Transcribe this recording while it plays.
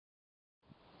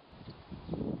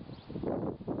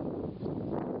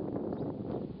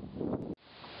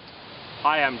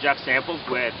Hi, I'm Jeff Samples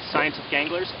with Scientific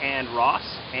Anglers and Ross,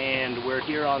 and we're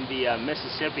here on the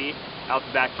Mississippi out the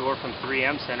back door from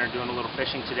 3M Center doing a little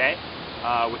fishing today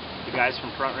with the guys from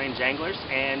Front Range Anglers,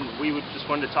 and we just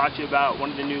wanted to talk to you about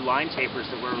one of the new line tapers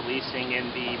that we're releasing in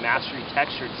the Mastery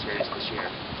Textured series this year.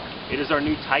 It is our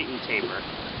new Titan taper,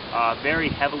 very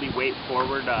heavily weight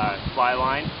forward fly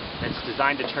line that's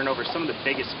designed to turn over some of the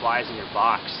biggest flies in your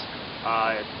box.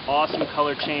 Awesome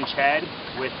color change head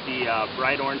with the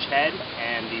bright orange head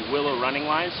and the willow running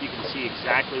line, so you can see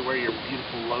exactly where your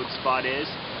beautiful load spot is,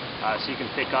 so you can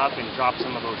pick up and drop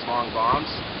some of those long bombs.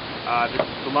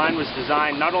 The line was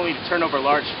designed not only to turn over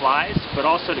large flies, but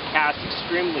also to cast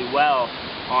extremely well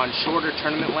on shorter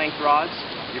tournament length rods,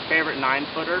 your favorite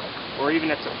 9-footer, or even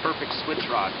it's a perfect switch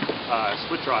rod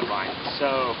line.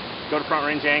 So go to Front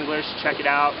Range Anglers, check it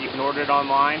out. You can order it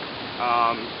online.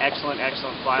 Excellent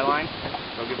fly line.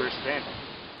 Go give her a spin.